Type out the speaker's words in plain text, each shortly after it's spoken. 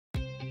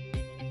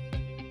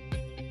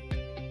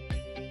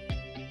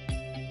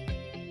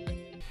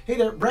Hey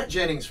there, Brett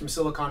Jennings from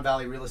Silicon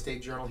Valley Real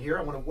Estate Journal here.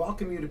 I want to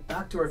welcome you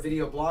back to our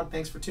video blog.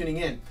 Thanks for tuning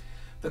in.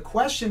 The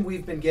question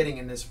we've been getting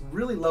in this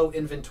really low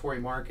inventory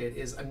market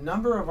is a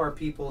number of our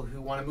people who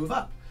want to move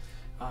up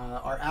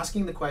are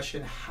asking the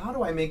question, how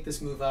do I make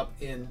this move up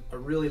in a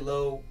really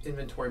low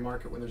inventory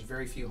market when there's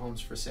very few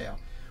homes for sale?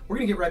 We're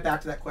going to get right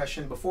back to that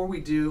question. Before we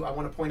do, I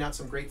want to point out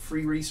some great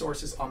free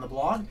resources on the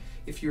blog.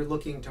 If you're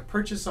looking to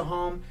purchase a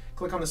home,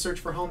 click on the Search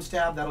for Homes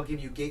tab. That'll give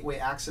you gateway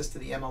access to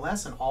the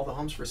MLS and all the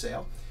homes for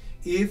sale.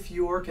 If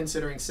you're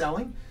considering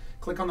selling,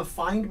 click on the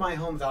Find My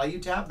Home Value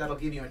tab. That'll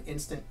give you an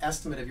instant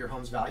estimate of your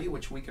home's value,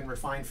 which we can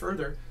refine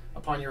further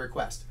upon your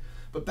request.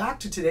 But back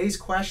to today's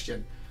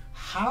question,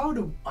 how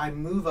do I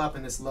move up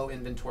in this low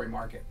inventory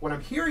market? What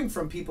I'm hearing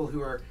from people who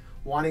are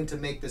wanting to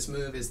make this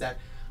move is that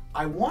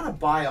I want to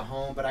buy a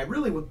home, but I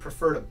really would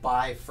prefer to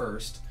buy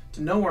first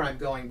to know where I'm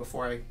going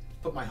before I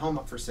put my home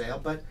up for sale,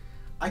 but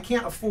I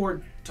can't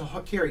afford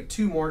to carry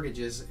two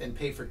mortgages and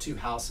pay for two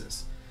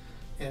houses.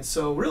 And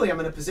so really I'm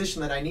in a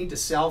position that I need to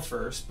sell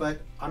first, but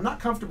I'm not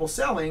comfortable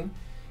selling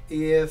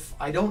if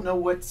I don't know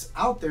what's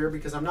out there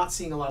because I'm not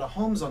seeing a lot of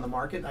homes on the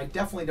market. I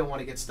definitely don't want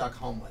to get stuck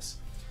homeless.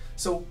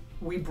 So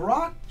we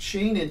brought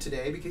Shane in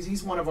today because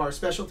he's one of our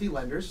specialty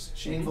lenders,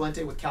 Shane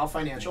Valente with Cal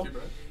Financial. Thank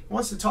you, Brett. He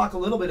wants to talk a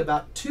little bit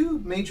about two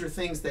major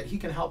things that he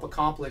can help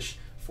accomplish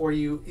for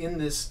you in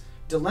this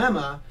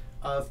dilemma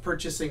of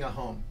purchasing a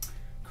home.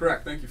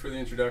 Correct. Thank you for the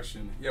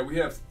introduction. Yeah, we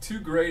have two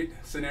great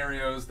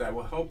scenarios that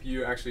will help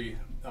you actually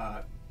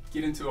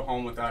get into a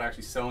home without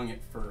actually selling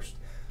it first.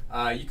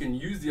 You can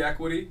use the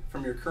equity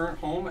from your current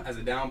home as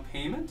a down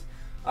payment,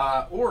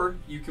 or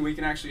we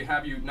can actually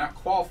have you not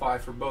qualify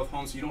for both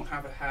homes, so you don't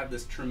have to have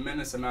this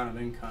tremendous amount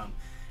of income.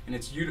 And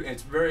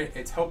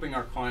it's helping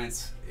our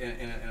clients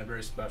in a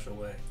very special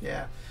way.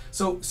 Yeah.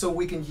 So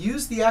we can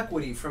use the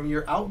equity from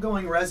your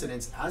outgoing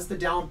residence as the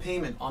down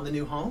payment on the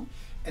new home,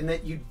 and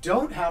that you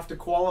don't have to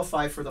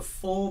qualify for the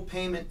full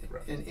payment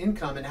in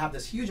income and have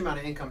this huge amount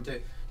of income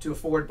to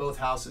afford both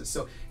houses.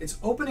 So it's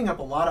opening up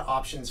a lot of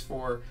options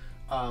for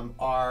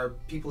our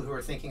people who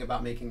are thinking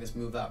about making this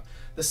move up.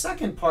 The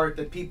second part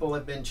that people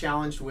have been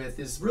challenged with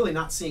is really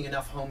not seeing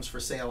enough homes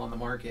for sale on the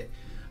market.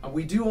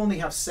 We do only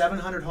have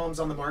 700 homes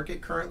on the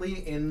market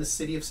currently in the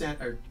city of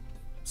Santa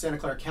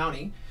Clara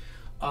County,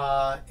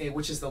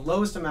 which is the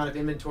lowest amount of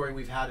inventory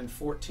we've had in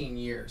 14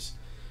 years.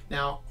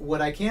 Now,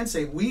 what I can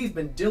say, we've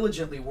been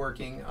diligently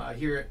working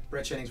here at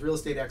Brett Jennings Real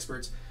Estate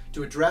Experts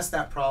to address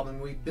that problem.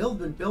 We've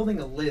been building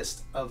a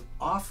list of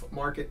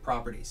off-market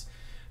properties.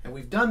 And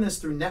we've done this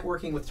through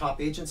networking with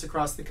top agents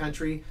across the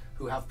country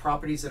who have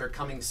properties that are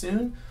coming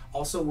soon,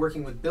 also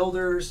working with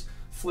builders,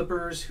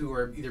 flippers who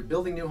are either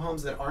building new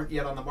homes that aren't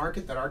yet on the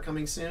market that are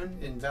coming soon,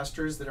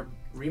 investors that are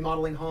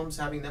remodeling homes,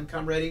 having them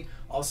come ready,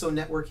 also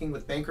networking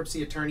with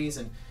bankruptcy attorneys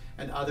and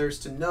others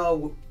to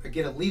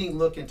get a leading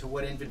look into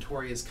what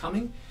inventory is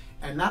coming.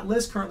 And that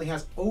list currently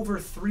has over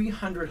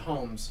 300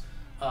 homes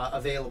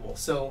available.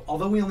 So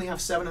although we only have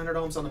 700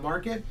 homes on the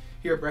market,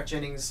 here at Brett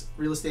Jennings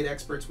Real Estate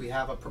Experts, we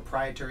have a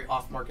proprietary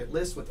off-market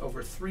list with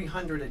over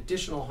 300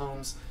 additional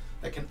homes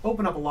that can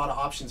open up a lot of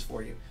options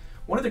for you.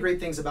 One of the great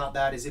things about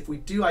that is if we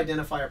do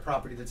identify a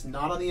property that's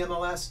not on the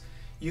MLS,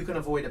 you can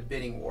avoid a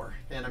bidding war.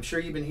 And I'm sure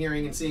you've been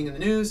hearing and seeing in the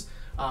news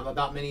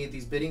about many of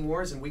these bidding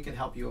wars, and we can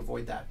help you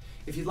avoid that.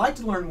 If you'd like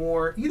to learn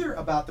more either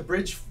about the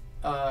bridge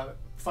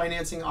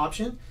financing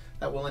option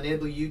that will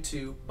enable you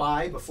to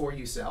buy before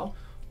you sell,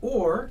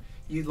 or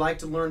you'd like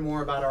to learn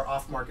more about our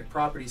off-market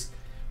properties,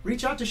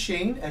 reach out to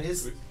Shane at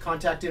his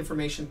contact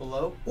information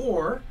below,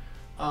 or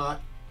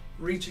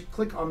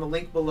click on the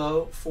link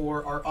below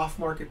for our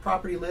off-market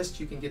property list.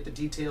 You can get the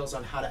details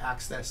on how to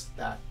access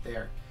that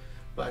there.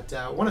 But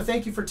I want to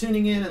thank you for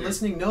tuning in and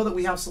listening. Know that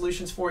we have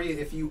solutions for you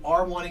if you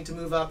are wanting to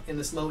move up in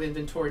this low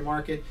inventory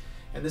market.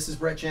 And this is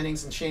Brett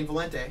Jennings and Shane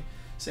Valente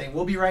saying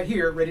we'll be right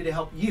here ready to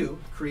help you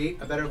create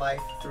a better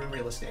life through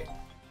real estate.